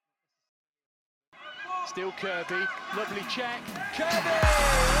Still Kirby, lovely check. Kirby! 1-0.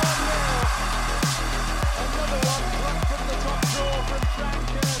 Another one plucked from the top drawer from Frank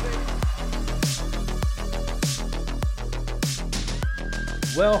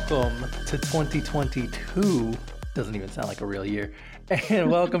Kirby. Welcome to 2022. Doesn't even sound like a real year. And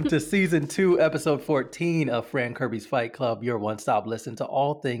welcome to season 2, episode 14 of Frank Kirby's Fight Club, your one-stop listen to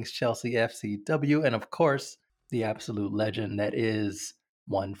all things Chelsea FCW, and of course, the absolute legend that is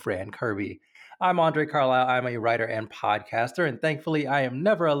one Fran Kirby. I'm Andre Carlisle. I'm a writer and podcaster, and thankfully I am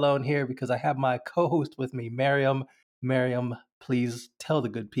never alone here because I have my co-host with me, Miriam. Miriam, please tell the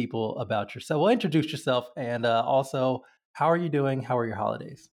good people about yourself. Well, introduce yourself, and also, how are you doing? How are your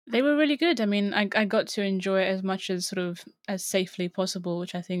holidays? They were really good. I mean, I got to enjoy it as much as as safely possible,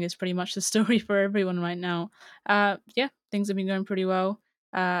 which I think is pretty much the story for everyone right now. Yeah, things have been going pretty well.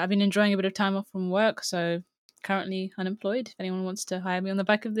 I've been enjoying a bit of time off from work, so currently unemployed. If anyone wants to hire me on the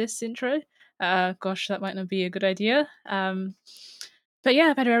back of this intro, gosh, that might not be a good idea. But yeah,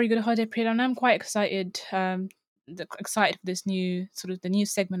 I've had a very good holiday period, and I'm quite excited. Excited for this new the new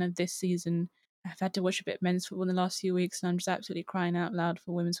segment of this season. I've had to watch a bit of men's football in the last few weeks, and I'm just absolutely crying out loud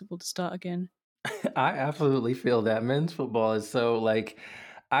for women's football to start again. I absolutely feel that men's football is so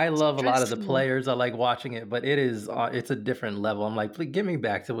I love a lot of the Stressful. players. I like watching it, but it's a different level. I'm like, please get me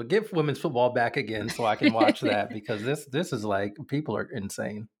back to it. Get women's football back again so I can watch that because this is like people are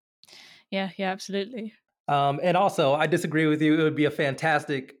insane. Yeah, absolutely. And also, I disagree with you. It would be a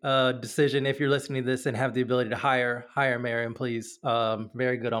fantastic decision if you're listening to this and have the ability to hire Miriam, please.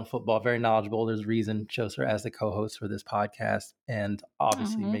 Very good on football, very knowledgeable. There's a reason chose her as the co-host for this podcast, and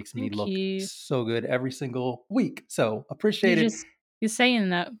obviously makes me Thank look you. so good every single week. So appreciate it. You're saying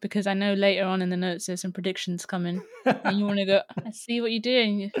that because I know later on in the notes there's some predictions coming, and you want to go. I see what you're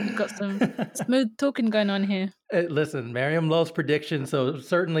doing. You've got some smooth talking going on here. Listen, Miriam loves predictions, so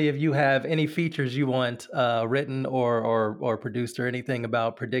certainly if you have any features you want written or produced or anything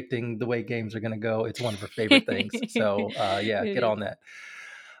about predicting the way games are going to go, it's one of her favorite things. So yeah, It get is. on that.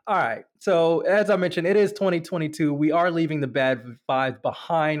 All right. So as I mentioned, it is 2022. We are leaving the bad vibes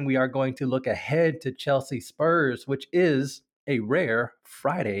behind. We are going to look ahead to Chelsea Spurs, which is a rare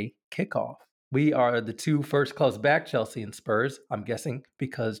Friday kickoff. We are the two first close back, Chelsea and Spurs. I'm guessing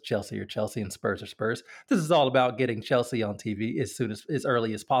because Chelsea are Chelsea and Spurs are Spurs. This is all about getting Chelsea on TV as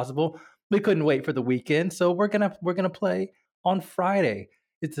early as possible. We couldn't wait for the weekend, so we're gonna play on Friday.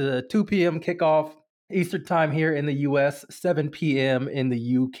 It's a 2 p.m. kickoff Eastern time here in the US, 7 p.m. in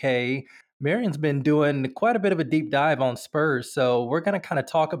the UK. Marion's been doing quite a bit of a deep dive on Spurs, so we're going to kind of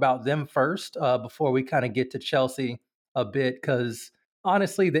talk about them first before we kind of get to Chelsea a bit, because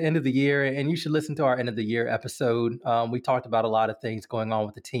honestly, the end of the year, and you should listen to our end of the year episode. We talked about a lot of things going on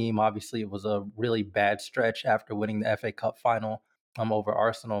with the team. Obviously, it was a really bad stretch after winning the FA Cup final over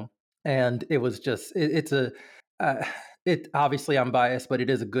Arsenal, and it was just it's a uh, it obviously I'm biased, but it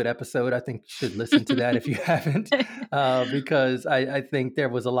is a good episode. I think you should listen to that if you haven't, because I think there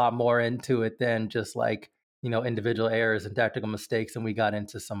was a lot more into it than just individual errors and tactical mistakes, and we got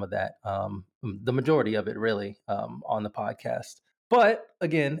into some of that, the majority of it really, on the podcast. But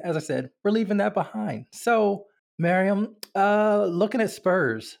again, as I said, we're leaving that behind. So, Miriam, looking at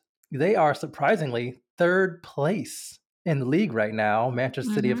Spurs, they are surprisingly third place in the league right now.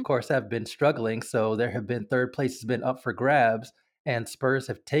 Manchester City, of course, have been struggling, so there have been third place has been up for grabs, and Spurs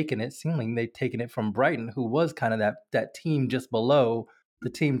have taken it. Seemingly, they've taken it from Brighton, who was kind of that team just below the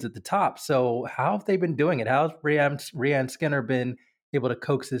teams at the top. So, how have they been doing it? How's Ryan Skinner been able to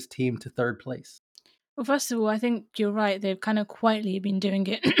coax this team to third place? Well, first of all, I think you're right. They've kind of quietly been doing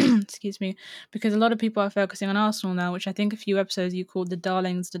it, excuse me, because a lot of people are focusing on Arsenal now, which I think a few episodes you called the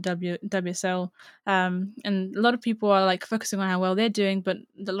darlings, the WSL. And a lot of people are like focusing on how well they're doing, but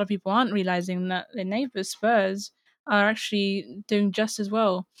a lot of people aren't realizing that their neighbours, Spurs, are actually doing just as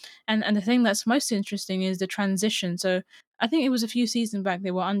well. And the thing that's most interesting is the transition. So I think it was a few seasons back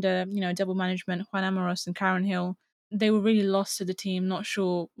they were under, double management, Juan Amoros and Karen Hill. They were really lost to the team, not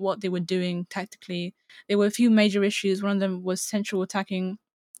sure what they were doing tactically. There were a few major issues. One of them was central attacking.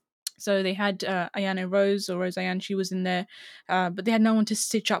 So they had Ayana Rose or Rose Ayan, she was in there, but they had no one to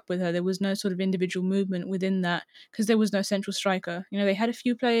stitch up with her. There was no sort of individual movement within that because there was no central striker. They had a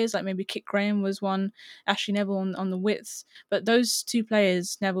few players, like maybe Kit Graham was one, Ashley Neville on the widths, but those two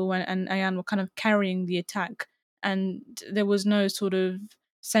players, Neville and Ayan, were kind of carrying the attack, and there was no sort of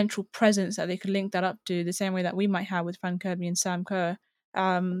central presence that they could link that up to the same way that we might have with Fran Kirby and Sam Kerr.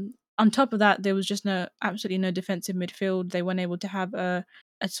 On top of that, there was just absolutely no defensive midfield. They weren't able to have a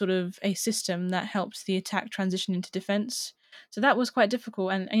sort of a system that helps the attack transition into defense. So that was quite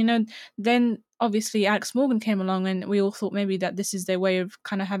difficult. And then obviously Alex Morgan came along, and we all thought maybe that this is their way of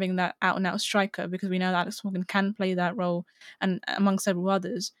kind of having that out and out striker, because we know that Alex Morgan can play that role, and among several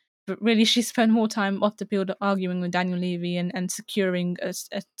others. But really, she spent more time off the field arguing with Daniel Levy and securing a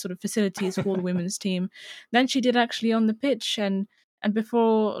sort of facilities for the women's team than she did actually on the pitch. And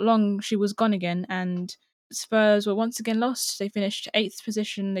before long, she was gone again. And Spurs were once again lost. They finished 8th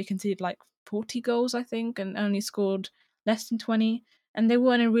position. They conceded like 40 goals, I think, and only scored less than 20. And they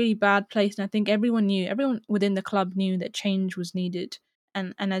were in a really bad place. And I think everyone within the club knew that change was needed.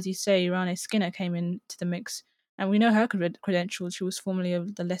 And as you say, Rane Skinner came into the mix. And we know her credentials. She was formerly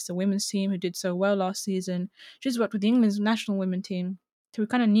of the Leicester women's team, who did so well last season. She's worked with the England's national women team. So we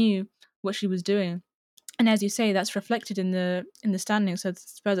kind of knew what she was doing. And as you say, that's reflected in the standings. So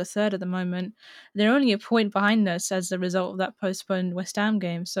Spurs are third at the moment. They're only a point behind us as a result of that postponed West Ham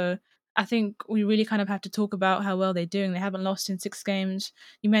game. So I think we really kind of have to talk about how well they're doing. They haven't lost in 6 games.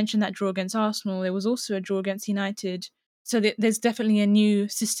 You mentioned that draw against Arsenal. There was also a draw against United. So there's definitely a new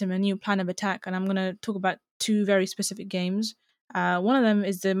system, a new plan of attack. And I'm going to talk about 2 very specific games. One of them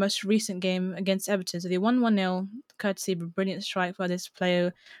is the most recent game against Everton. So they won 1-0, courtesy of a brilliant strike by this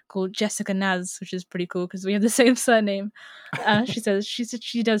player called Jessica Naz, which is pretty cool because we have the same surname. She said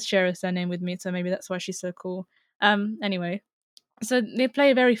she does share a surname with me, so maybe that's why she's so cool. Anyway, so they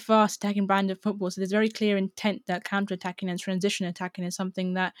play a very fast attacking brand of football. So there's very clear intent that counter-attacking and transition attacking is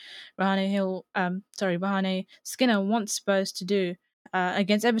something that Rahane Skinner wants Spurs to do.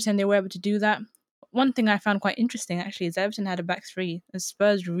 Against Everton, they were able to do that. One thing I found quite interesting actually is Everton had a back 3, and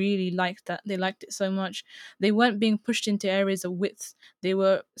Spurs really liked that. They liked it so much. They weren't being pushed into areas of width. They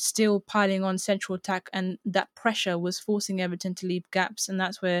were still piling on central attack, and that pressure was forcing Everton to leave gaps, and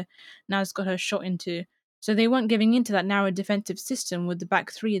that's where Naz got her shot into. So they weren't giving into that narrow defensive system with the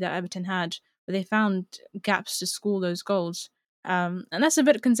back 3 that Everton had, but they found gaps to score those goals. And that's a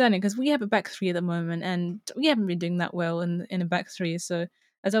bit concerning because we have a back 3 at the moment, and we haven't been doing that well in a back 3. So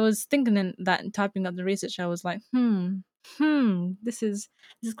as I was thinking that and typing up the research, I was like, this is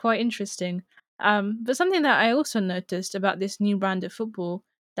quite interesting. But something that I also noticed about this new brand of football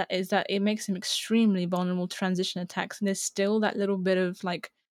that is that it makes him extremely vulnerable to transition attacks, and there's still that little bit of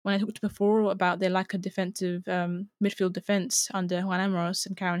like when I talked before about their lack of defensive midfield defense under Juan Amoros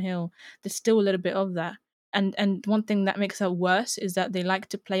and Karen Hill. There's still a little bit of that. And one thing that makes it worse is that they like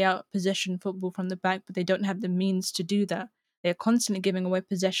to play out possession football from the back, but they don't have the means to do that. They're constantly giving away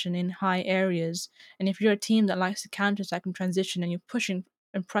possession in high areas. And if you're a team that likes to counter-attack and transition and you're pushing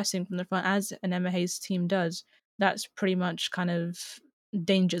and pressing from the front, as an Emma Hayes team does, that's pretty much kind of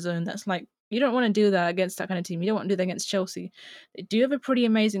danger zone. That's like, you don't want to do that against that kind of team. You don't want to do that against Chelsea. They do have a pretty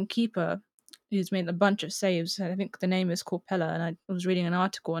amazing keeper who's made a bunch of saves. I think the name is Corpella, and I was reading an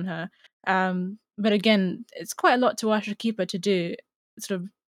article on her. But again, it's quite a lot to ask a keeper to do, sort of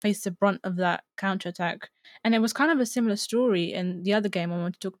face the brunt of that counter-attack. And it was kind of a similar story in the other game I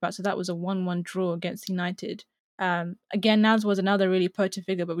want to talk about. So that was a 1-1 draw against United. Again, Naz was another really potent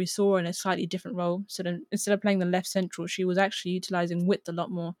figure, but we saw her in a slightly different role. So then, instead of playing the left central, she was actually utilising width a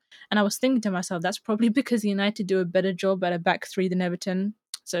lot more. And I was thinking to myself, that's probably because United do a better job at a back 3 than Everton.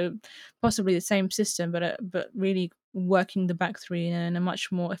 So possibly the same system, but really working the back 3 in a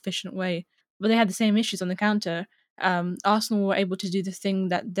much more efficient way. But they had the same issues on the counter. Arsenal were able to do the thing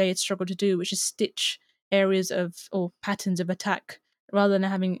that they had struggled to do, which is stitch areas or patterns of attack. Rather than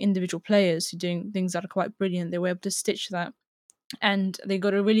having individual players who are doing things that are quite brilliant, they were able to stitch that. And they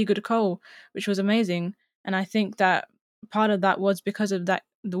got a really good goal, which was amazing. And I think that part of that was because of that,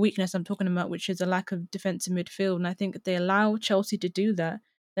 the weakness I'm talking about, which is a lack of defensive midfield. And I think if they allow Chelsea to do that,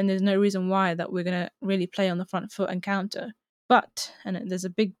 then there's no reason why that we're going to really play on the front foot and counter. But, and there's a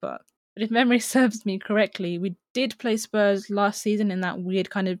big but if memory serves me correctly, we did play Spurs last season in that weird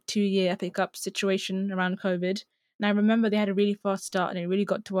kind of 2-year FA Cup situation around COVID. And I remember they had a really fast start and it really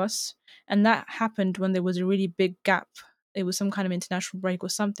got to us. And that happened when there was a really big gap. It was some kind of international break or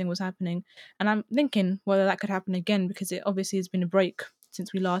something was happening. And I'm thinking whether that could happen again, because it obviously has been a break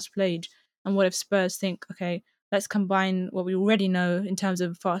since we last played. And what if Spurs think, okay, let's combine what we already know in terms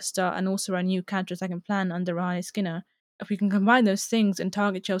of fast start and also our new counter-attacking plan under Rahane Skinner. If we can combine those things and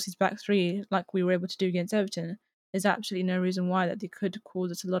target Chelsea's back 3 like we were able to do against Everton, there's absolutely no reason why that they could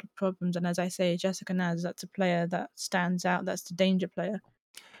cause us a lot of problems. And as I say, Jessica Naz, that's a player that stands out. That's the danger player.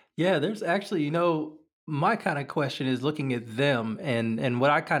 Yeah, there's actually, my kind of question is looking at them and what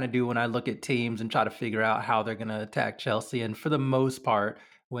I kind of do when I look at teams and try to figure out how they're going to attack Chelsea. And for the most part,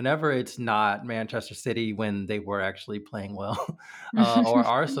 whenever it's not Manchester City when they were actually playing well or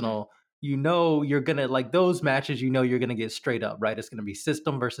Arsenal, you're going to, like those matches, you're going to get straight up, right? It's going to be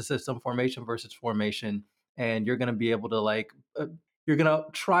system versus system, formation versus formation. and you're going to be able to you're going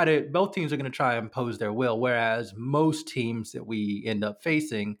to try to both teams are going to try and impose their will, whereas most teams that we end up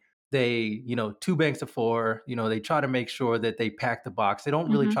facing, they, two banks of four, they try to make sure that they pack the box. They don't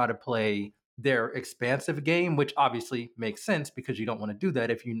really Mm-hmm. try to play their expansive game, which obviously makes sense because you don't want to do that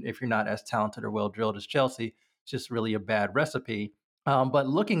if you're not as talented or well drilled as Chelsea. It's just really a bad recipe. But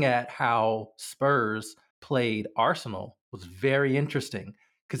looking at how Spurs played Arsenal was very interesting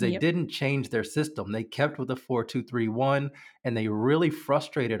because they Yep. didn't change their system. They kept with the 4-2-3-1, and they really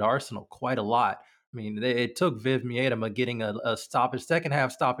frustrated Arsenal quite a lot. I mean, it took Viv Miedema getting a stoppage, second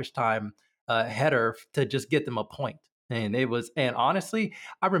half stoppage time header to just get them a point. And honestly,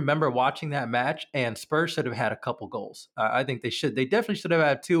 I remember watching that match, and Spurs should have had a couple goals. I think they definitely should have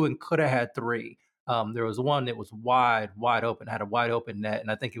had two and could have had three. There was one that was wide open, had a wide open net,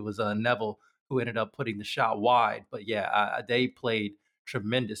 and I think it was Neville who ended up putting the shot wide. But yeah, they played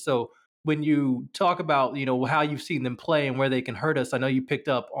tremendous. So when you talk about how you've seen them play and where they can hurt us, I know you picked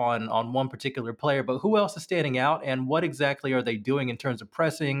up on one particular player, but who else is standing out, and what exactly are they doing in terms of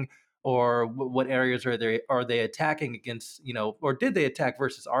pressing, or what areas are they attacking against, or did they attack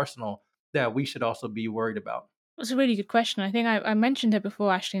versus Arsenal that we should also be worried about? That's a really good question. I think I mentioned her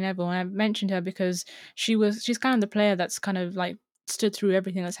before, Ashley Neville, and I mentioned her because she's kind of the player that's kind of like stood through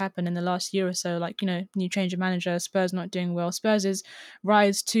everything that's happened in the last year or so. Like, new change of manager, Spurs not doing well, Spurs'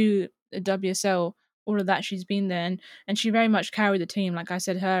 rise to the WSL, all of that, she's been there, and she very much carried the team. Like I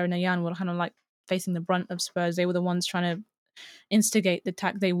said, her and Ayan were kind of like facing the brunt of Spurs. They were the ones trying to instigate the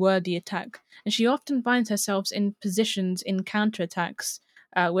attack. They were the attack. And she often finds herself in positions in counterattacks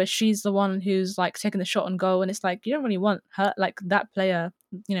where she's the one who's like taking the shot on goal. And it's like, you don't really want her, like that player,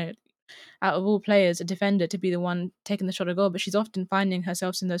 you know, out of all players, a defender to be the one taking the shot on goal, but she's often finding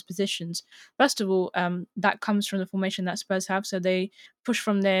herself in those positions. First of all, that comes from the formation that Spurs have, so they push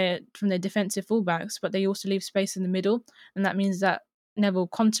from their defensive fullbacks, but they also leave space in the middle, and that means that Neville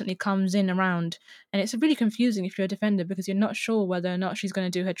constantly comes in around, and it's really confusing if you're a defender because you're not sure whether or not she's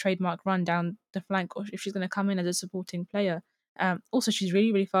going to do her trademark run down the flank or if she's going to come in as a supporting player. Also, she's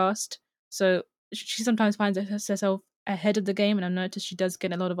really, really fast, so she sometimes finds herself ahead of the game, and I've noticed she does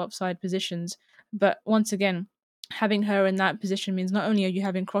get a lot of offside positions. But once again, having her in that position means not only are you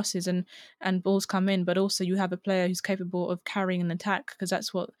having crosses and balls come in, but also you have a player who's capable of carrying an attack because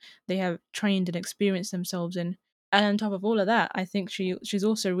that's what they have trained and experienced themselves in. And on top of all of that, I think she's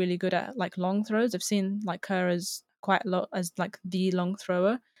also really good at like long throws. I've seen like her as quite a lot as like the long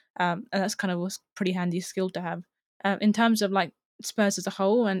thrower, and that's kind of a pretty handy skill to have. In terms of like Spurs as a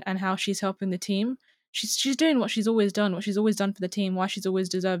whole and how she's helping the team, she's doing what she's always done for the team, why she's always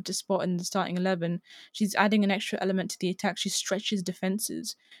deserved a spot in the starting 11. She's adding an extra element to the attack. She stretches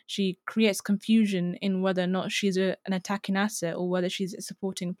defenses. She creates confusion in whether or not she's an attacking asset or whether she's a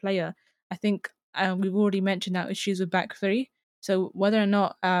supporting player. I think we've already mentioned that issues with back three. So whether or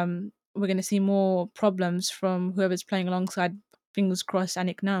not we're going to see more problems from whoever's playing alongside, fingers crossed,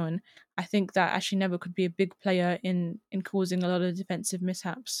 Anik Nowen, I think that Ashley Neville could be a big player in causing a lot of defensive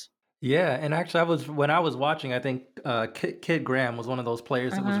mishaps. Yeah, and actually, when I was watching, I think Kid Graham was one of those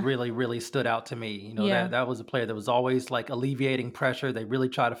players that was Uh-huh. really, really stood out to me. Yeah. That was a player that was always like alleviating pressure. They really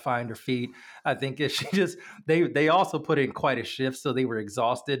try to find her feet. I think if she just they also put in quite a shift, so they were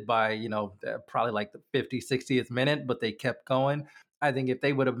exhausted by probably like the 50th, 60th minute, but they kept going. I think if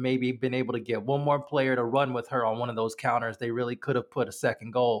they would have maybe been able to get one more player to run with her on one of those counters, they really could have put a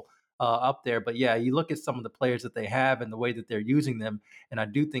second goal up there. But yeah, you look at some of the players that they have and the way that they're using them, and I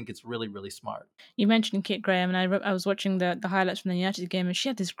do think it's really, really smart. You mentioned Kit Graham, and I was watching the highlights from the United game, and she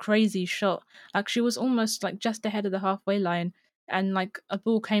had this crazy shot. Like she was almost like just ahead of the halfway line, and like a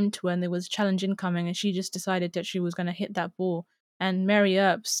ball came to her, and there was a challenge incoming, and she just decided that she was going to hit that ball. And Mary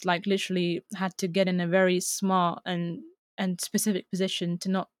Earps like literally had to get in a very smart and specific position to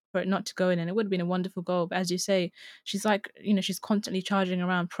not for it not to go in, and it would have been a wonderful goal. But as you say, she's like she's constantly charging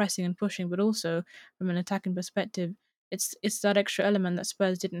around, pressing and pushing, but also from an attacking perspective it's that extra element that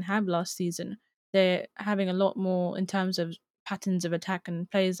Spurs didn't have last season. They're having a lot more in terms of patterns of attack and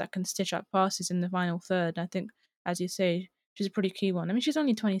players that can stitch up passes in the final third. I think, as you say, she's a pretty key one. I mean, she's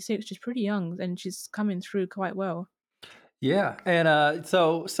only 26, she's pretty young, and she's coming through quite well. Yeah, and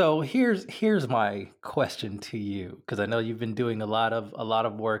so here's my question to you, because I know you've been doing a lot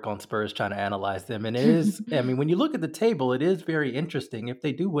of work on Spurs trying to analyze them, and it is, I mean, when you look at the table, it is very interesting. If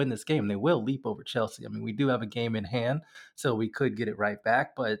they do win this game, they will leap over Chelsea. I mean, we do have a game in hand, so we could get it right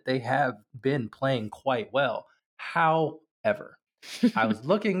back, but they have been playing quite well. However, I was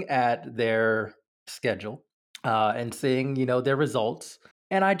looking at their schedule and seeing, their results,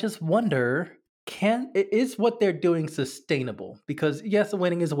 and I just wonder, is what they're doing sustainable? Because yes,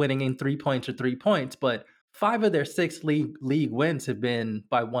 winning is winning, and 3 points are 3 points, but 5 of their 6 league wins have been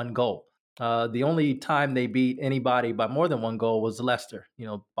by 1 goal. The only time they beat anybody by more than 1 goal was Leicester,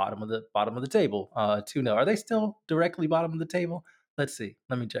 bottom of the table, 2-0. Are they still directly bottom of the table? Let's see.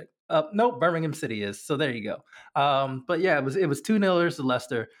 Let me check. Nope, Birmingham City is. So there you go. But yeah, it was 2-0 to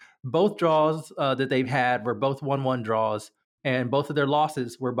Leicester. Both draws that they've had were both 1-1 draws, and both of their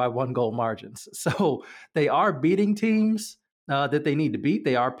losses were by 1 goal margins. So they are beating teams that they need to beat.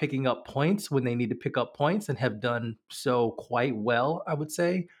 They are picking up points when they need to pick up points and have done so quite well, I would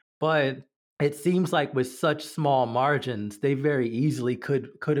say. But it seems like with such small margins, they very easily could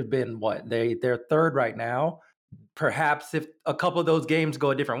have been what they're third right now. Perhaps if a couple of those games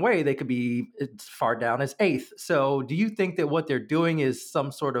go a different way, they could be as far down as eighth. So, do you think that what they're doing is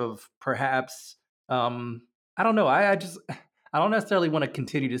some sort of perhaps? I don't know. I don't necessarily want to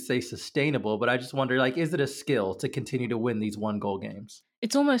continue to say sustainable, but I just wonder, like, is it a skill to continue to win these 1 goal games?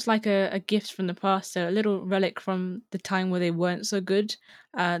 It's almost like a gift from the past, so a little relic from the time where they weren't so good,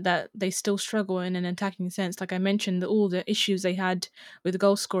 that they still struggle in an attacking sense. Like I mentioned, all the issues they had with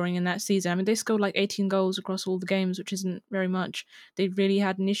goal scoring in that season. I mean, they scored like 18 goals across all the games, which isn't very much. They really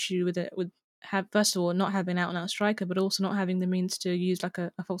had an issue with it, with first of all not having an out and out striker, but also not having the means to use like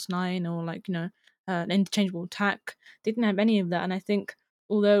a false nine or like an interchangeable attack. They didn't have any of that, and I think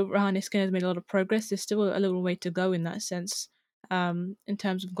although Raheem Skinner has made a lot of progress, there's still a little way to go in that sense, in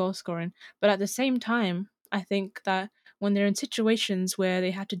terms of goal scoring. But at the same time, I think that when they're in situations where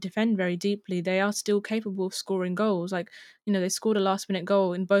they have to defend very deeply, they are still capable of scoring goals. Like, they scored a last minute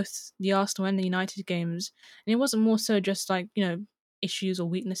goal in both the Arsenal and the United games. And it wasn't more so just like, issues or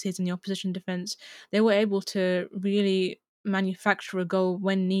weaknesses in the opposition defence. They were able to really manufacture a goal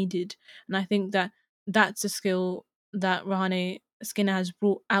when needed. And I think that that's a skill that Rahane Skinner has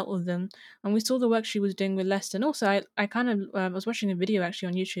brought out of them. And we saw the work she was doing with Leicester. And also, I kind of was watching a video actually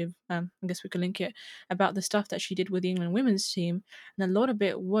on YouTube. I guess we could link it, about the stuff that she did with the England women's team, and a lot of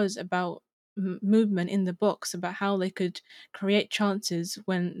it was about movement in the box, about how they could create chances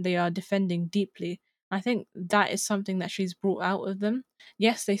when they are defending deeply. I think that is something that she's brought out of them.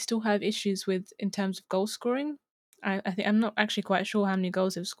 Yes, they still have issues with in terms of goal scoring. I think I'm not actually quite sure how many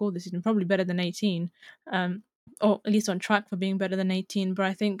goals they've scored this season. Probably better than 18. Or at least on track for being better than 18. But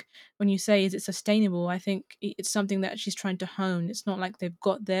I think when you say, is it sustainable, I think it's something that she's trying to hone. It's not like they've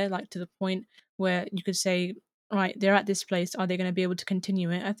got there, like to the point where you could say, right, they're at this place. Are they going to be able to continue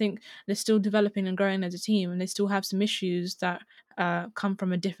it? I think they're still developing and growing as a team, and they still have some issues that come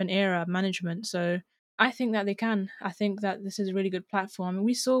from a different era of management. So I think that they can. I think that this is a really good platform. And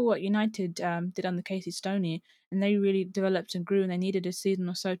we saw what United did under Casey Stoney, and they really developed and grew, and they needed a season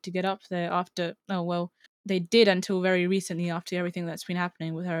or so to get up there after, oh, well, they did until very recently after everything that's been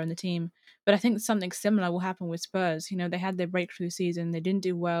happening with her and the team. But I think something similar will happen with Spurs. They had their breakthrough season, they didn't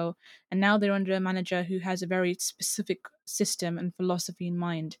do well, and now they're under a manager who has a very specific system and philosophy in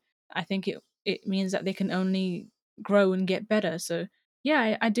mind. I think it means that they can only grow and get better. So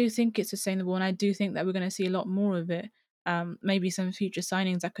yeah, I do think it's sustainable, and I do think that we're going to see a lot more of it. Maybe some future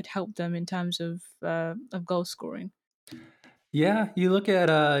signings that could help them in terms of goal scoring. Yeah, you look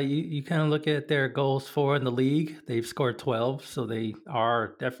at you kind of look at their goals for in the league. They've scored 12, so they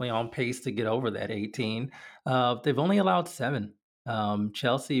are definitely on pace to get over that 18. They've only allowed 7.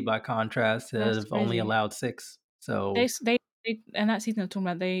 Chelsea, by contrast, That's have only crazy. allowed 6. They So s- they, they and that season I'm talking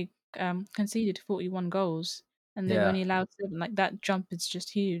about, they conceded 41 goals and they've yeah, only allowed 7. Like that jump is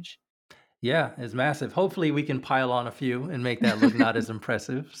just huge. yeah, it's massive. Hopefully, we can pile on a few and make that look not as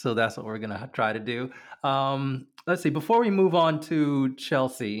impressive. So that's what we're gonna try to do. Let's see. Before we move on to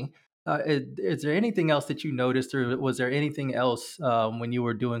Chelsea, is there anything else that you noticed, or was there anything else when you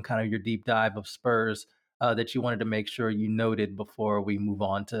were doing kind of your deep dive of Spurs that you wanted to make sure you noted before we move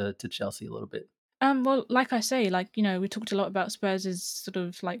on to Chelsea a little bit? Well, like I say, like, we talked a lot about Spurs as sort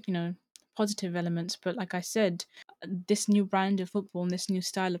of like, positive elements, but like I said, this new brand of football and this new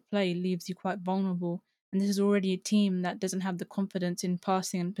style of play leaves you quite vulnerable. And this is already a team that doesn't have the confidence in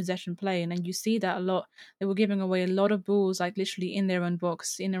passing and possession play. And then you see that a lot. They were giving away a lot of balls, like literally in their own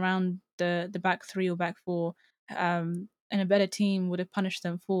box, in around the back three or back four. And a better team would have punished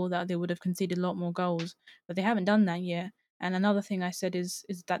them for that. They would have conceded a lot more goals. But they haven't done that yet. And another thing I said is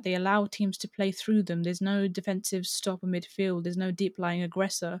that they allow teams to play through them. There's no defensive stop in midfield. There's no deep lying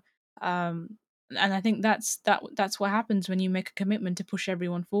aggressor. And I think that's what happens when you make a commitment to push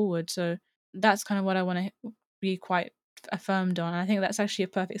everyone forward. So that's kind of what I want to be quite affirmed on. And I think that's actually a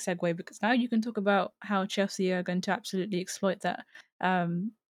perfect segue, because now you can talk about how Chelsea are going to absolutely exploit that.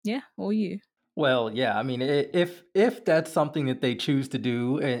 Yeah, or you. Well, yeah, I mean, if that's something that they choose to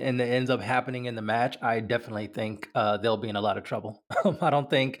do and it ends up happening in the match, I definitely think they'll be in a lot of trouble. I don't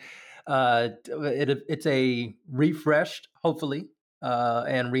think It's a refreshed, hopefully,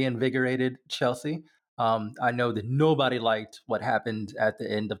 and reinvigorated Chelsea. I know that nobody liked what happened at the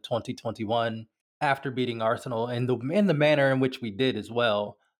end of 2021 after beating Arsenal, and the manner in which we did as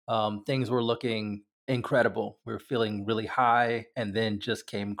well. Things were looking incredible. We were feeling really high, and then just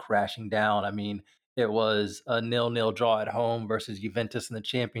came crashing down. I mean, it was a 0-0 draw at home versus Juventus in the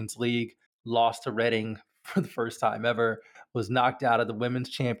Champions League. Lost to Reading for the first time ever. Was knocked out of the Women's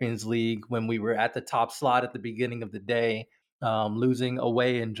Champions League when we were at the top slot at the beginning of the day, losing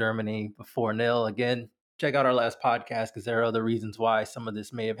away in Germany 4-0. Again, check out our last podcast because there are other reasons why some of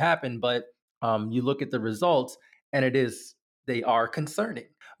this may have happened. But you look at the results, and they are concerning.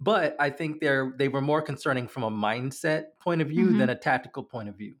 But I think they were more concerning from a mindset point of view Hmm. than a tactical point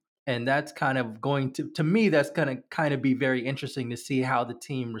of view. And that's kind of going to me, that's going to kind of be very interesting to see how the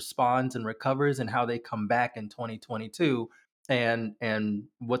team responds and recovers and how they come back in 2022 and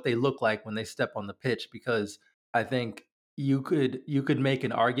what they look like when they step on the pitch. Because I think you could make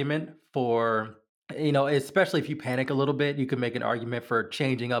an argument for, especially if you panic a little bit, you could make an argument for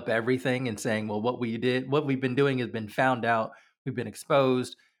changing up everything and saying, well, what we've been doing has been found out. We've been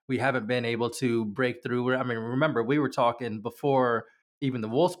exposed. We haven't been able to break through. I mean, remember, we were talking before even the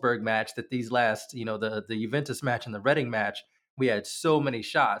Wolfsburg match that these last, the Juventus match and the Reading match, we had so many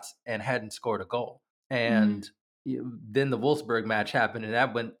shots and hadn't scored a goal. Hmm. And then the Wolfsburg match happened, and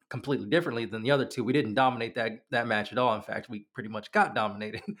that went completely differently than the other two. We didn't dominate that match at all. In fact, we pretty much got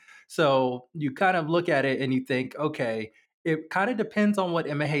dominated. So you kind of look at it and you think, okay, it kind of depends on what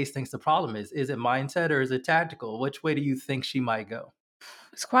Emma Hayes thinks the problem is. Is it mindset or is it tactical? Which way do you think she might go?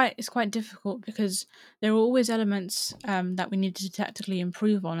 It's quite difficult because there were always elements that we needed to tactically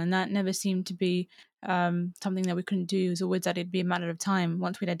improve on, and that never seemed to be something that we couldn't do. It was always that it'd be a matter of time.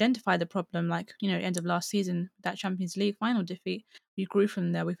 Once we'd identified the problem, like end of last season, that Champions League final defeat, we grew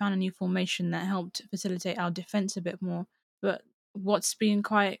from there. We found a new formation that helped facilitate our defense a bit more. But what's been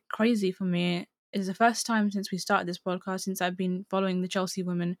quite crazy for me is the first time since we started this podcast, since I've been following the Chelsea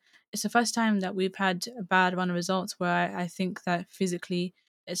women, it's the first time that we've had a bad run of results where I think that physically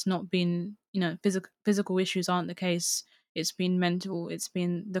it's not been, physical issues aren't the case. It's been mental. It's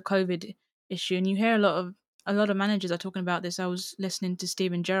been the COVID issue, and you hear a lot of managers are talking about this. I was listening to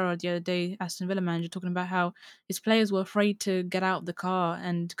Steven Gerrard the other day, Aston Villa manager, talking about how his players were afraid to get out of the car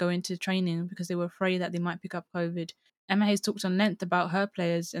and go into training because they were afraid that they might pick up COVID. Emma Hayes talked on length about her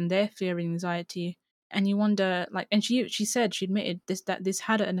players and their fear and anxiety, and you wonder, like, and she said, she admitted that this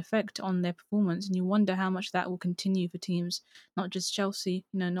had an effect on their performance, and you wonder how much that will continue for teams, not just Chelsea,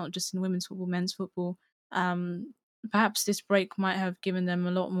 not just in women's football, men's football. um Perhaps this break might have given them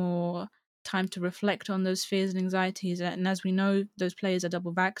a lot more time to reflect on those fears and anxieties, and as we know, those players are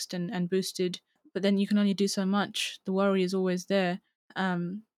double vaxxed and boosted, but then you can only do so much. The worry is always there.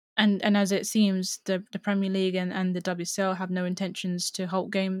 um and as it seems, the Premier League and the WSL have no intentions to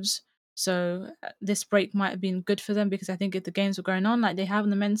halt games, so this break might have been good for them, because I think if the games were going on like they have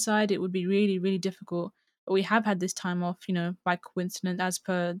on the men's side, it would be really, really difficult. But we have had this time off, by coincidence, as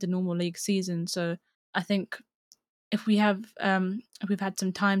per the normal league season. So I think if we've had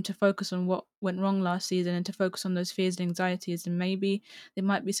some time to focus on what went wrong last season and to focus on those fears and anxieties, then maybe there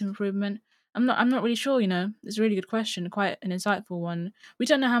might be some improvement. I'm not really sure. It's a really good question, quite an insightful one. We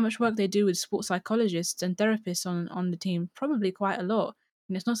don't know how much work they do with sports psychologists and therapists on the team. Probably quite a lot.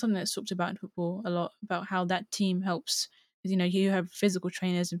 And it's not something that's talked about in football a lot, about how that team helps. Because you have physical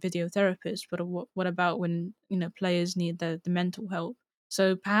trainers and physiotherapists, but what about when players need the mental help?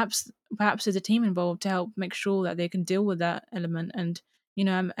 So perhaps there's a team involved to help make sure that they can deal with that element. And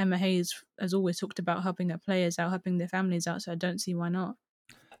Emma Hayes has always talked about helping their players out, helping their families out. So I don't see why not.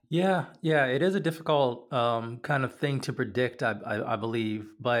 Yeah, yeah, it is a difficult kind of thing to predict, I believe.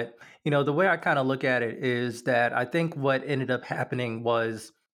 But the way I kind of look at it is that I think what ended up happening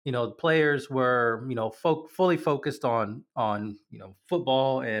was, the players were, fully focused on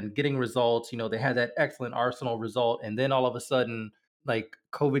football and getting results. They had that excellent Arsenal result, and then all of a sudden, like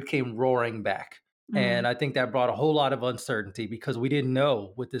COVID came roaring back. And Mm, I think that brought a whole lot of uncertainty because we didn't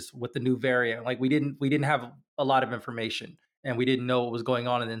know with the new variant, like we didn't have a lot of information and we didn't know what was going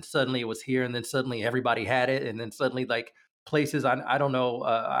on, and then suddenly it was here, and then suddenly everybody had it, and then suddenly like places, I don't know,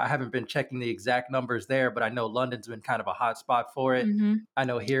 I haven't been checking the exact numbers there, but I know London's been kind of a hot spot for it. mm-hmm. I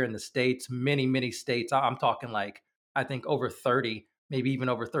know here in the States, many states, I'm talking like I think over 30, maybe even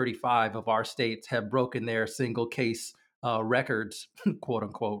over 35 of our states have broken their single case records, quote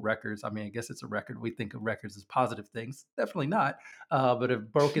unquote records. I mean, I guess it's a record. We think of records as positive things. Definitely not. But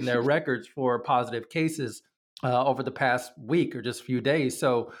have broken their records for positive cases over the past week or just few days.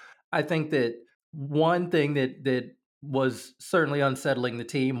 So I think that one thing that was certainly unsettling the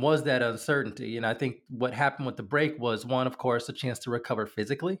team was that uncertainty. And I think what happened with the break was one, of course, a chance to recover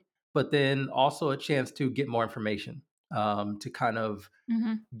physically, but then also a chance to get more information, to kind of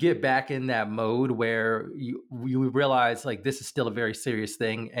Hmm. get back in that mode where you realize like this is still a very serious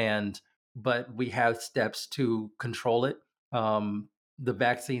thing, and but we have steps to control it. Um, the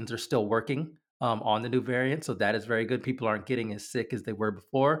vaccines are still working on the new variant, so that is very good. People aren't getting as sick as they were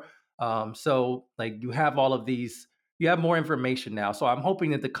before. So like you have all of these, you have more information now. So I'm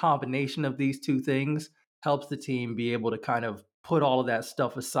hoping that the combination of these two things helps the team be able to kind of put all of that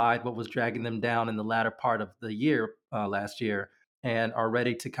stuff aside, what was dragging them down in the latter part of the year last year, and are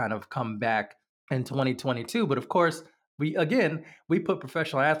ready to kind of come back in 2022. But of course, we put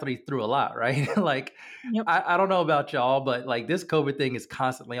professional athletes through a lot, right? Like Yep. I don't know about y'all, but like this COVID thing is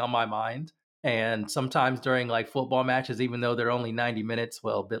constantly on my mind. And sometimes during like football matches, even though they're only 90 minutes,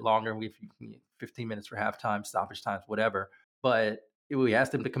 well, a bit longer, we 15 minutes for halftime, stoppage times, whatever. But we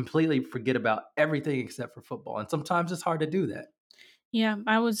asked them to completely forget about everything except for football. And sometimes it's hard to do that. Yeah,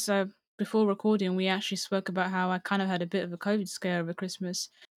 I was before recording. We actually spoke about how I kind of had a bit of a COVID scare over Christmas,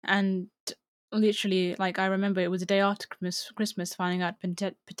 and literally, like I remember, it was the day after Christmas, finding out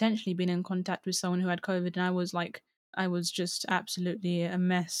potentially being in contact with someone who had COVID, and I was like, I was just absolutely a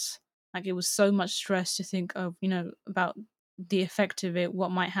mess. Like it was so much stress to think of, about the effect of it,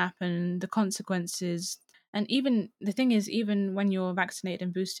 what might happen, the consequences. And even the thing is, even when you're vaccinated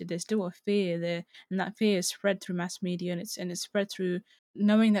and boosted, there's still a fear there, and that fear is spread through mass media, and it's spread through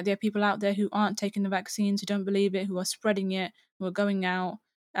knowing that there are people out there who aren't taking the vaccines, who don't believe it, who are spreading it, who are going out.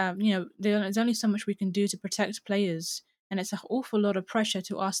 There's only so much we can do to protect players, and it's an awful lot of pressure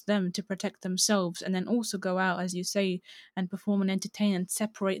to ask them to protect themselves, and then also go out, as you say, and perform and entertain and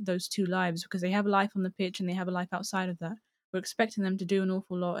separate those two lives, because they have a life on the pitch and they have a life outside of that. We're expecting them to do an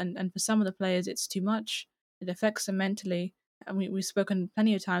awful lot, and for some of the players, it's too much. It affects them mentally. And we've spoken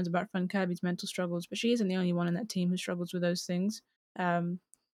plenty of times about Fran Kirby's mental struggles, but she isn't the only one in that team who struggles with those things. Um,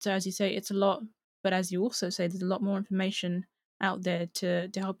 so as you say, it's a lot, but as you also say, there's a lot more information out there to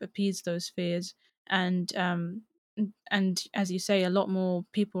help appease those fears, and and as you say, a lot more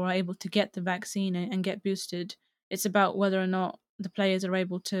people are able to get the vaccine and get boosted. It's about whether or not the players are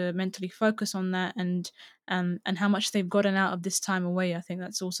able to mentally focus on that, and how much they've gotten out of this time away. I think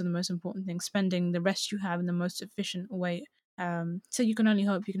that's also the most important thing: spending the rest you have in the most efficient way. So you can only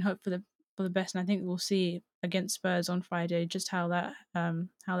hope. You can hope for the best, and I think we'll see against Spurs on Friday just how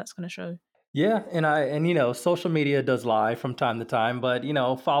that's going to show. Yeah, and social media does lie from time to time, but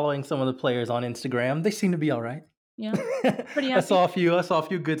following some of the players on Instagram, they seem to be all right. Yeah, pretty I happy. saw a few. I saw a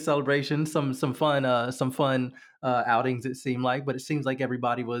few good celebrations, some fun outings. It seemed like, but it seems like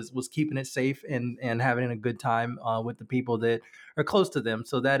everybody was keeping it safe and having a good time with the people that are close to them.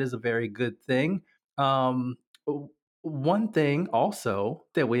 So that is a very good thing. Um, One thing also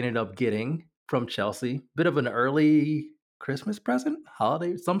that we ended up getting from Chelsea, bit of an early Christmas present,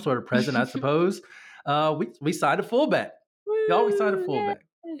 holiday, some sort of present, I suppose. We signed a fullback. Y'all, we signed a Woo! Yay! fullback.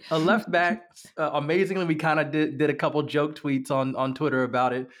 A left back. Amazingly, we kind of did a couple joke tweets on Twitter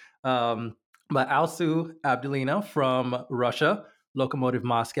about it. Um, but Alsu Abdulina from Russia, Lokomotiv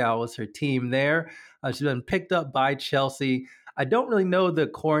Moscow was her team there. She's been picked up by Chelsea. I don't really know the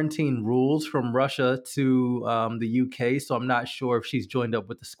quarantine rules from Russia to the UK, so I'm not sure if she's joined up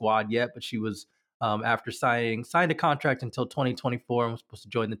with the squad yet. But she was after signed a contract until 2024 and was supposed to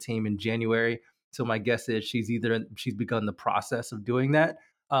join the team in January. So my guess is she's begun the process of doing that.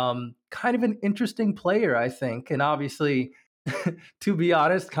 Kind of an interesting player, I think, and obviously, to be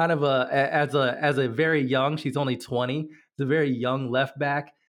honest, kind of as a very young, she's only 20, it's a very young left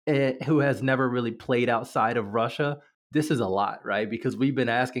back who has never really played outside of Russia. This is a lot, right? Because we've been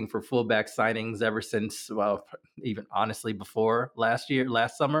asking for fullback signings ever since, well, even honestly before last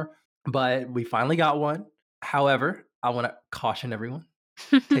summer, but we finally got one. However, I want to caution everyone: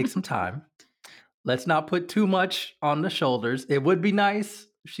 take some time. Let's not put too much on the shoulders. It would be nice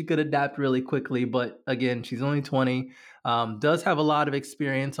if she could adapt really quickly, but again, she's only 20. Does have a lot of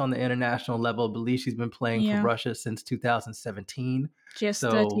experience on the international level. I believe she's been playing for Yeah, Russia since 2017. she has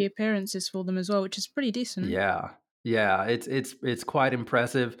 30 So appearances for them as well, which is pretty decent. yeah, yeah, it's quite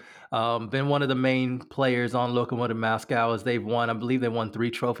impressive. Been one of the main players on Lokomotiv Moscow as they've won. I believe they won 3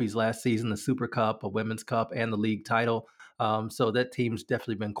 trophies last season: the Super Cup, a Women's Cup, and the league title. So that team's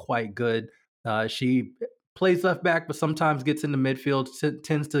definitely been quite good. She plays left back, but sometimes gets into midfield.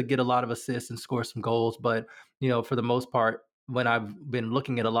 Tends to get a lot of assists and score some goals. But for the most part, when I've been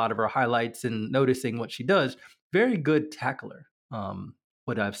looking at a lot of her highlights and noticing what she does, very good tackler.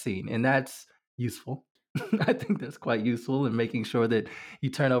 What I've seen, and that's useful. I think that's quite useful in making sure that you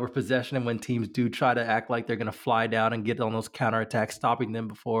turn over possession. And when teams do try to act like they're going to fly down and get on those counterattacks, stopping them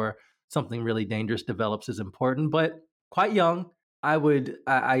before something really dangerous develops is important. But quite young, I would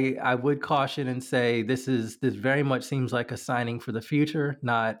caution and say this very much seems like a signing for the future,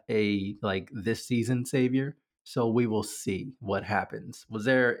 not a like this season savior. So we will see what happens. Was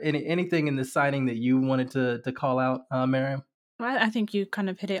there anything in this signing that you wanted to call out, Miriam? Well, I think you kind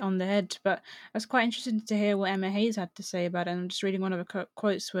of hit it on the head, but I was quite interested to hear what Emma Hayes had to say about it. And I'm just reading one of her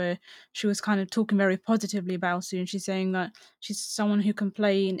quotes where she was kind of talking very positively about Sue, and she's saying that she's someone who can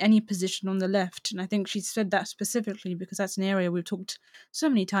play in any position on the left. And I think she said that specifically because that's an area we've talked so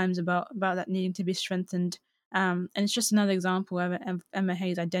many times about that needing to be strengthened. And it's just another example of Emma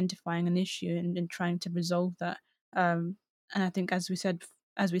Hayes identifying an issue and trying to resolve that. And I think, as we said,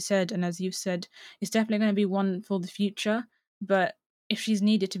 and as you've said, it's definitely going to be one for the future. But if she's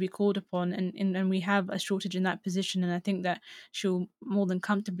needed to be called upon, and we have a shortage in that position, and I think that she'll more than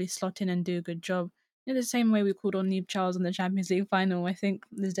comfortably slot in and do a good job. In the same way we called on Neve Charles in the Champions League final, I think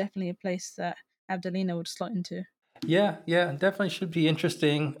there's definitely a place that Abdelina would slot into. Yeah, definitely should be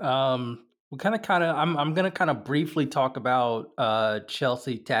interesting. We I'm gonna kind of briefly talk about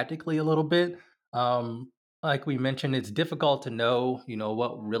Chelsea tactically a little bit. Like we mentioned, it's difficult to know,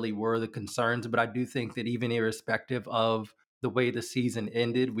 what really were the concerns, but I do think that even irrespective of the way the season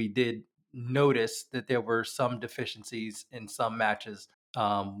ended, we did notice that there were some deficiencies in some matches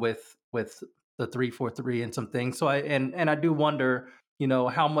with the 3-4-3 and some things. So I do wonder,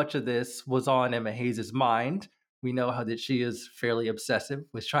 how much of this was on Emma Hayes's mind. We know how that she is fairly obsessive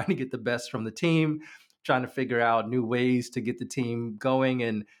with trying to get the best from the team, trying to figure out new ways to get the team going.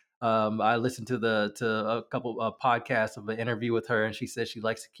 And I listened to a couple of podcasts of an interview with her, and she says she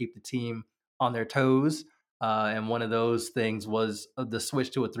likes to keep the team on their toes. And one of those things was the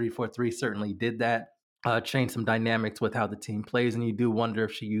switch to a 3-4-3 certainly did that. Change some dynamics with how the team plays, and you do wonder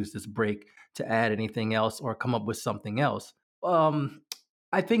if she used this break to add anything else or come up with something else.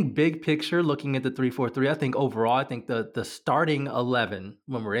 I think big picture, looking at the 3-4-3, I think overall, I think the starting 11,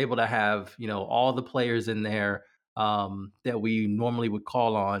 when we're able to have all the players in there that we normally would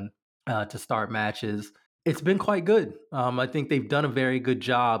call on to start matches, it's been quite good. I think they've done a very good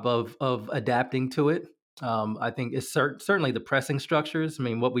job of adapting to it. I think it's certainly the pressing structures. I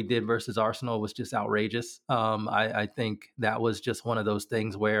mean, what we did versus Arsenal was just outrageous. I think that was just one of those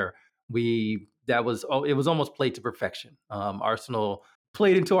things where it was almost played to perfection. Arsenal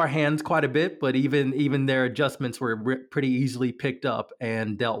played into our hands quite a bit, but even their adjustments were pretty easily picked up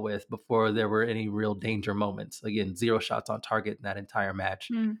and dealt with before there were any real danger moments. Again, 0 shots on target in that entire match.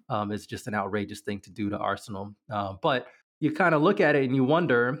 It's just an outrageous thing to do to Arsenal. But you kind of look at it and you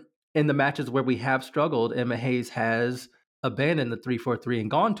wonder, in the matches where we have struggled, Emma Hayes has abandoned the 3-4-3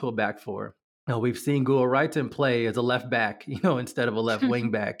 and gone to a back four. We've seen Guro Reiten play as a left back, instead of a left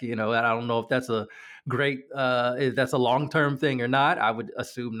wing back. And I don't know if that's a great, if that's a long-term thing or not. I would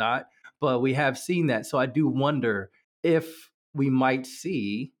assume not, but we have seen that. So I do wonder if we might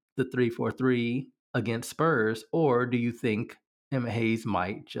see the 3-4-3 against Spurs, or do you think Emma Hayes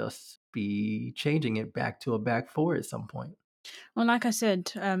might just be changing it back to a back four at some point? Well, like I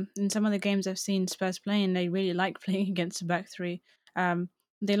said, in some of the games I've seen Spurs playing, they really like playing against a back three.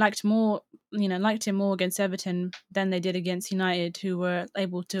 They liked it more against Everton than they did against United, who were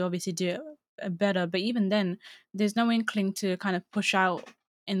able to obviously do it better. But even then, there's no inkling to kind of push out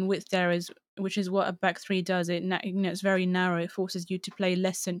in width areas, which is what a back three does. It's very narrow. It forces you to play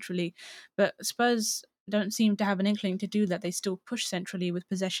less centrally. But Spurs don't seem to have an inkling to do that. They still push centrally with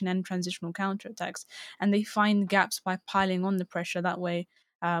possession and transitional counterattacks, and they find gaps by piling on the pressure that way,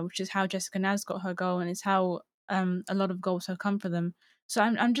 which is how Jessica Naz got her goal, and it's how a lot of goals have come for them. So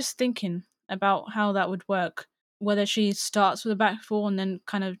I'm just thinking about how that would work. Whether she starts with a back four and then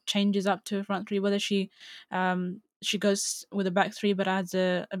kind of changes up to a front three, whether she goes with a back three but adds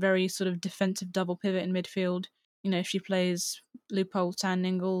a very sort of defensive double pivot in midfield. If she plays Loophole, Tan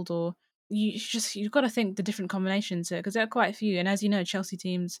Ingold, or you've got to think the different combinations here, because there are quite a few. And as you know, Chelsea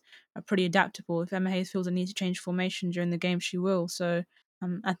teams are pretty adaptable. If Emma Hayes feels a need to change formation during the game, she will. So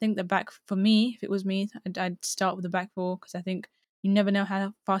I think the back, for me, if it was me, I'd start with the back four, because I think you never know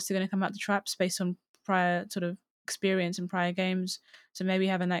how fast they're going to come out the traps based on prior sort of experience in prior games. So maybe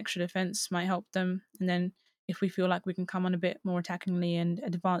having extra defence might help them. And then if we feel like we can come on a bit more attackingly and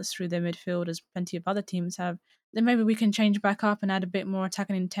advance through their midfield, as plenty of other teams have, then maybe we can change back up and add a bit more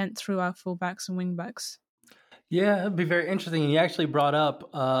attacking intent through our fullbacks and wingbacks. Yeah, it'd be very interesting. And you actually brought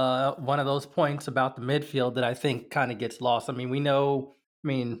up one of those points about the midfield that I think kind of gets lost. I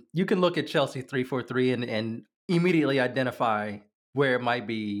mean, you can look at Chelsea 3-4-3 and immediately identify where it might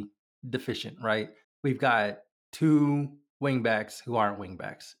be deficient, right? we've got two wingbacks who aren't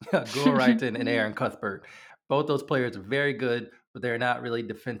wingbacks, Gul Wrighton and Aaron Cuthbert. Both those players are very good, but they're not really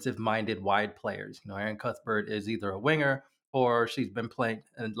defensive-minded wide players. Aaron Cuthbert is either a winger or she's been playing.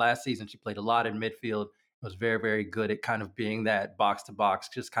 And last season, she played a lot in midfield. Was very, very good at kind of being that box to box,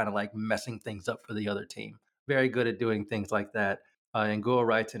 just kind of like messing things up for the other team. Very good at doing things like that. And Gul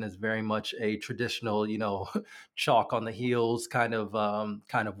Wrighton is very much a traditional, chalk on the heels kind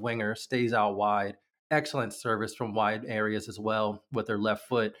of winger. Stays out wide. Excellent service from wide areas as well with her left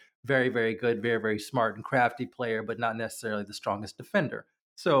foot. Very, very good. Very, very smart and crafty player, but not necessarily the strongest defender.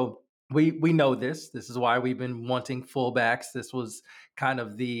 So we know this. This is why we've been wanting fullbacks. This was kind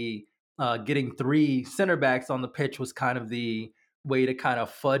of the getting three center backs on the pitch was kind of the way to kind of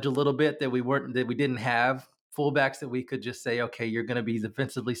fudge a little bit that we didn't have fullbacks that we could just say, okay, you're going to be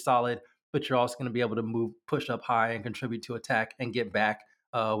defensively solid, but you're also going to be able to move, push up high, and contribute to attack and get back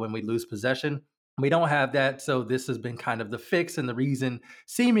when we lose possession. We don't have that, so this has been kind of the fix and the reason,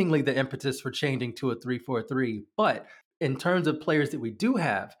 seemingly the impetus for changing to a 3-4-3. But in terms of players that we do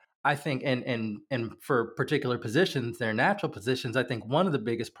have, I think, and for particular positions, their natural positions, I think one of the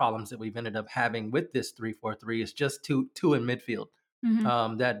biggest problems that we've ended up having with this 3-4-3 is just two in midfield.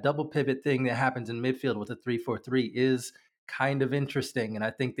 That double pivot thing that happens in midfield with a 3-4-3 is kind of interesting. And I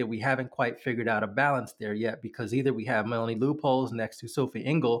think that we haven't quite figured out a balance there yet, because either we have Melanie Leupolz next to Sophie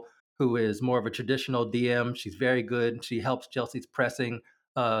Ingle, who is more of a traditional DM. She's very good. She helps Chelsea's pressing,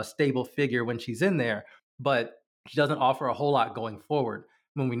 stable figure when she's in there, but she doesn't offer a whole lot going forward.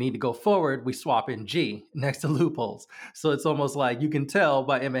 When we need to go forward, we swap in G next to Leupolz. So it's almost like you can tell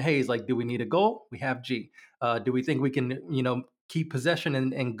by Emma Hayes, like, do we need a goal? We have G. Do we think we can, keep possession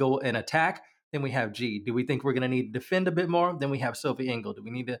and go and attack? Then we have G. Do we think we're going to need to defend a bit more? Then we have Sophie Ingle. Do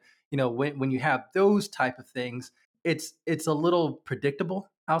we need to, when you have those type of things, it's a little predictable,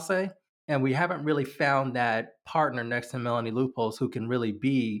 I'll say. And we haven't really found that partner next to Melanie Leupolz who can really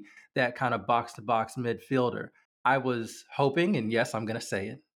be that kind of box to box midfielder. I was hoping, and yes, I'm going to say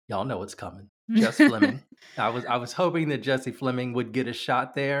it. Y'all know it's coming. Jess Fleming. I was hoping that Jessie Fleming would get a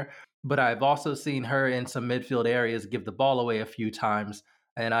shot there, but I've also seen her in some midfield areas give the ball away a few times,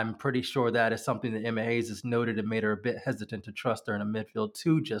 and I'm pretty sure that is something that Emma Hayes has noted and made her a bit hesitant to trust her in a midfield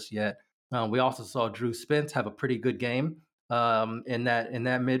too just yet. We also saw Drew Spence have a pretty good game in that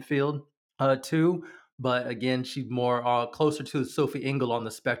midfield too. But again, she's more closer to Sophie Ingle on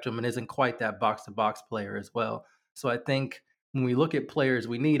the spectrum and isn't quite that box to box player as well. So I think when we look at players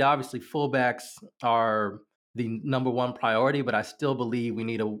we need, obviously fullbacks are the number one priority, but I still believe we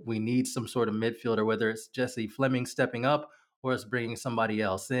need some sort of midfielder, whether it's Jessie Fleming stepping up or it's bringing somebody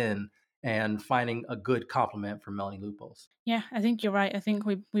else in and finding a good complement for Melanie Leupolz. Yeah, I think you're right. I think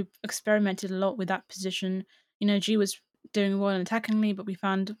we've experimented a lot with that position. G was doing well attackingly, but we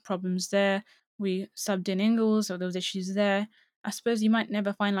found problems there. We subbed in Ingles, so there was issues there. I suppose you might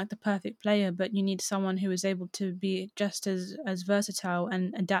never find like the perfect player, but you need someone who is able to be just as versatile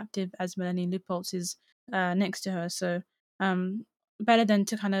and adaptive as Melanie Leupolz is next to her. So better than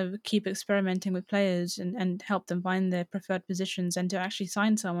to kind of keep experimenting with players and help them find their preferred positions, and to actually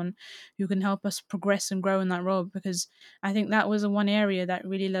sign someone who can help us progress and grow in that role, because I think that was the one area that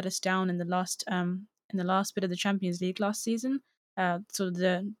really let us down in the last bit of the Champions League last season. Sort of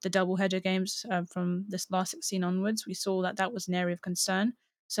the double header games from this last 16 onwards, we saw that was an area of concern.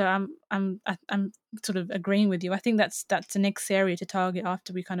 So I'm sort of agreeing with you. I think that's the next area to target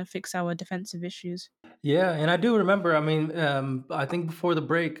after we kind of fix our defensive issues. Yeah, and I do remember. I mean, I think before the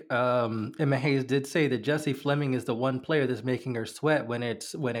break, Emma Hayes did say that Jessie Fleming is the one player that's making her sweat when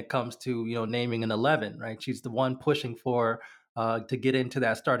it comes to naming an 11. Right, she's the one pushing for to get into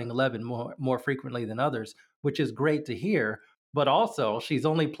that starting 11 more frequently than others, which is great to hear. But also, she's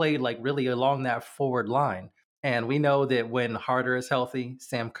only played like really along that forward line. And we know that when Harder is healthy,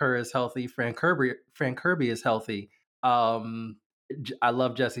 Sam Kerr is healthy, Fran Kirby is healthy. I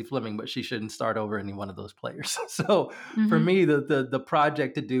love Jessie Fleming, but she shouldn't start over any one of those players. So for me, the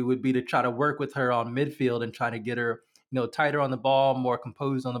project to do would be to try to work with her on midfield and try to get her, tighter on the ball, more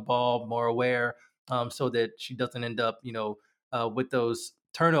composed on the ball, more aware, so that she doesn't end up, with those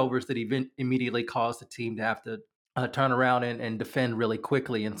turnovers that immediately cause the team to have to turn around and defend really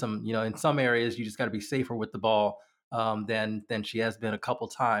quickly. In some areas, you just got to be safer with the ball than she has been a couple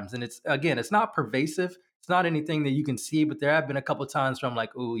times. And it's not pervasive. It's not anything that you can see, but there have been a couple times where I'm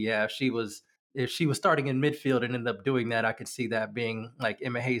like, oh yeah, if she was starting in midfield and ended up doing that, I could see that being like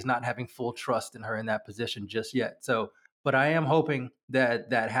Emma Hayes not having full trust in her in that position just yet. So, but I am hoping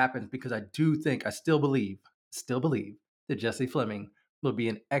that happens, because I still believe that Jessie Fleming will be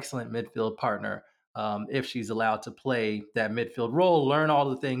an excellent midfield partner if she's allowed to play that midfield role, learn all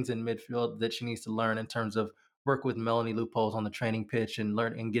the things in midfield that she needs to learn in terms of work with Melanie Loopholes on the training pitch and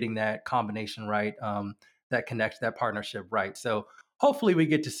learn and getting that combination right, that connects that partnership right. So hopefully we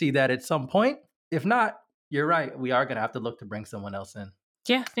get to see that at some point. If not, you're right. We are going to have to look to bring someone else in.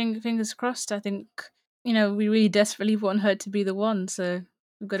 Yeah, fingers crossed. I think we really desperately want her to be the one. So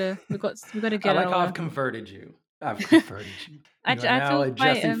we got to get. I like how I've converted you. I've converted you. You are now a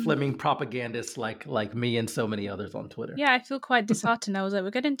Jesse Fleming propagandist like me and so many others on Twitter. Yeah, I feel quite disheartened. I was like,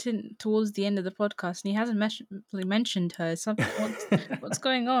 we're getting towards the end of the podcast, and he hasn't mentioned her. Something. What's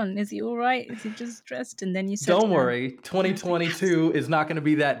going on? Is he all right? Is he just stressed? And then you said, "Don't worry, 2022 is not going to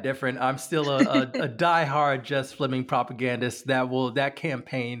be that different. I'm still a diehard Jess Fleming propagandist. That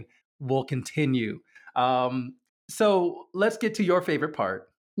campaign will continue." So let's get to your favorite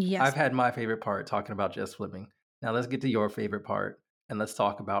part. Yes, I've had my favorite part talking about Jess Fleming. Now let's get to your favorite part and let's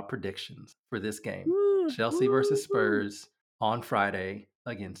talk about predictions for this game. Chelsea versus Spurs on Friday.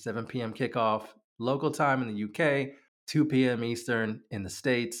 Again, 7 p.m. kickoff, local time in the UK, 2 p.m. Eastern in the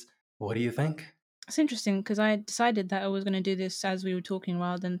States. What do you think? It's interesting because I decided that I was going to do this as we were talking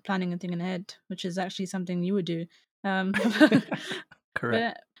rather than planning and thinking ahead, which is actually something you would do.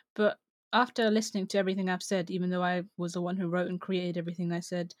 Correct. But after listening to everything I've said, even though I was the one who wrote and created everything I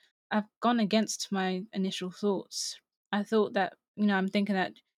said, I've gone against my initial thoughts. I thought that, I'm thinking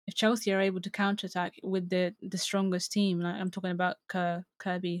that if Chelsea are able to counterattack with the strongest team, like I'm talking about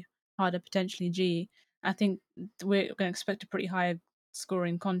Kirby, Harder, potentially G, I think we're going to expect a pretty high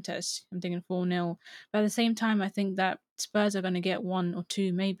scoring contest. I'm thinking 4-0. But at the same time, I think that Spurs are going to get 1 or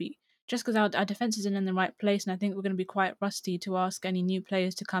 2 maybe. Just because our defence isn't in the right place, and I think we're going to be quite rusty to ask any new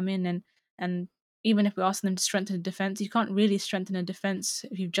players to come in and even if we ask them to strengthen the defence, you can't really strengthen a defence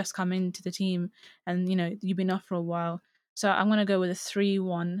if you've just come into the team and you've been off for a while. So I'm going to go with a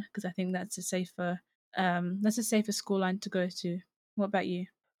 3-1 because I think that's a safer scoreline to go to. What about you?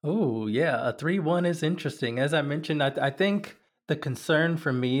 Oh yeah, a 3-1 is interesting. As I mentioned, I think the concern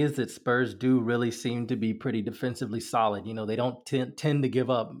for me is that Spurs do really seem to be pretty defensively solid. They don't tend to give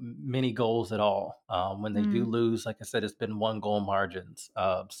up many goals at all. When they do lose, like I said, it's been 1-goal margins.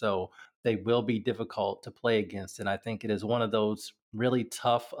 So they will be difficult to play against. And I think it is one of those really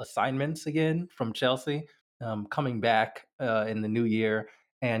tough assignments again from Chelsea, coming back in the new year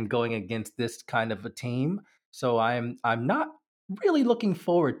and going against this kind of a team. So I'm not really looking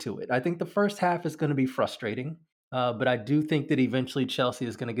forward to it. I think the first half is going to be frustrating, but I do think that eventually Chelsea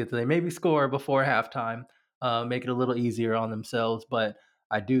is going to get to, they maybe score before halftime, make it a little easier on themselves. But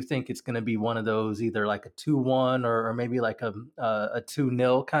I do think it's going to be one of those either like a 2-1 or maybe like a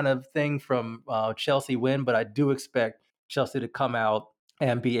 2-0 kind of thing from Chelsea win. But I do expect Chelsea to come out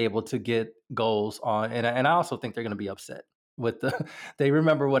and be able to get goals on. And I also think they're going to be upset with they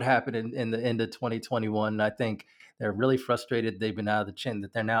remember what happened in the end of 2021. And I think they're really frustrated they've been out of that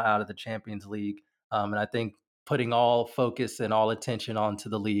they're now out of the Champions League. And I think putting all focus and all attention onto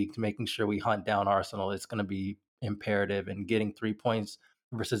the league to making sure we hunt down Arsenal is going to be imperative, and getting 3 points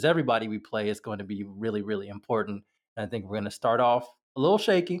versus everybody we play is going to be really, really important. And I think we're going to start off a little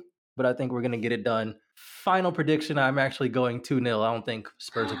shaky, but I think we're going to get it done. Final prediction, I'm actually going 2-0. I don't think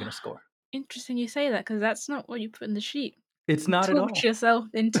Spurs are going to score. Interesting you say that because that's not what you put in the sheet. It's not at all. Talked yourself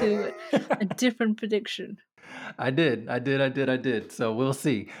into a different prediction. I did. So we'll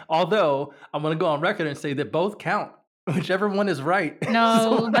see. Although I'm going to go on record and say that both count. Whichever one is right.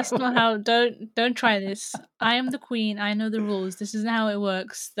 No, that's not how. Don't try this. I am the queen. I know the rules. This isn't how it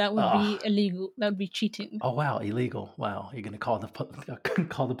works. That would be illegal. That would be cheating. Oh wow, illegal! Wow, you're gonna call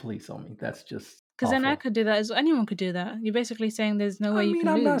the police on me? That's just because then I could do that as well. Anyone could do that. You're basically saying there's no way you can.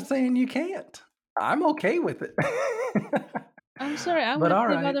 I'm not saying you can't. I'm okay with it. I'm sorry. I want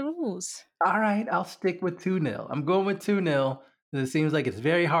to play by the rules. All right, I'll stick with 2-0. I'm going with 2-0. It seems like it's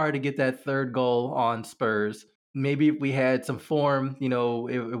very hard to get that third goal on Spurs. Maybe if we had some form,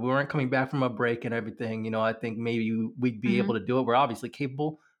 if we weren't coming back from a break and everything, I think maybe we'd be able to do it. We're obviously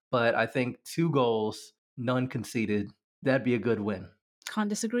capable, but I think 2 goals, none conceded, that'd be a good win. Can't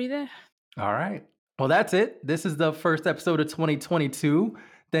disagree there. All right. Well, that's it. This is the first episode of 2022.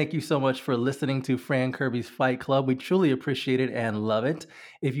 Thank you so much for listening to Fran Kirby's Fight Club. We truly appreciate it and love it.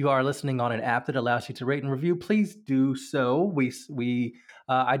 If you are listening on an app that allows you to rate and review, please do so.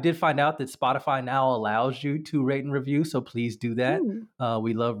 I did find out that Spotify now allows you to rate and review, so please do that.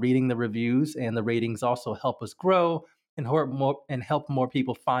 We love reading the reviews, and the ratings also help us grow and help more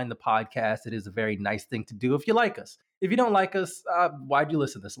people find the podcast. It is a very nice thing to do if you like us. If you don't like us, why'd you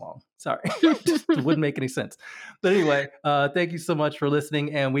listen this long? Sorry, it wouldn't make any sense. But anyway, thank you so much for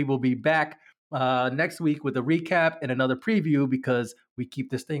listening, and we will be back next week with a recap and another preview because we keep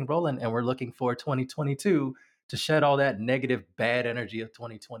this thing rolling and we're looking for 2022 to shed all that negative, bad energy of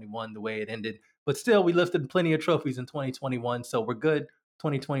 2021 the way it ended. But still, we lifted plenty of trophies in 2021, so we're good.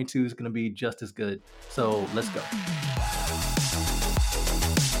 2022 is going to be just as good. So let's go.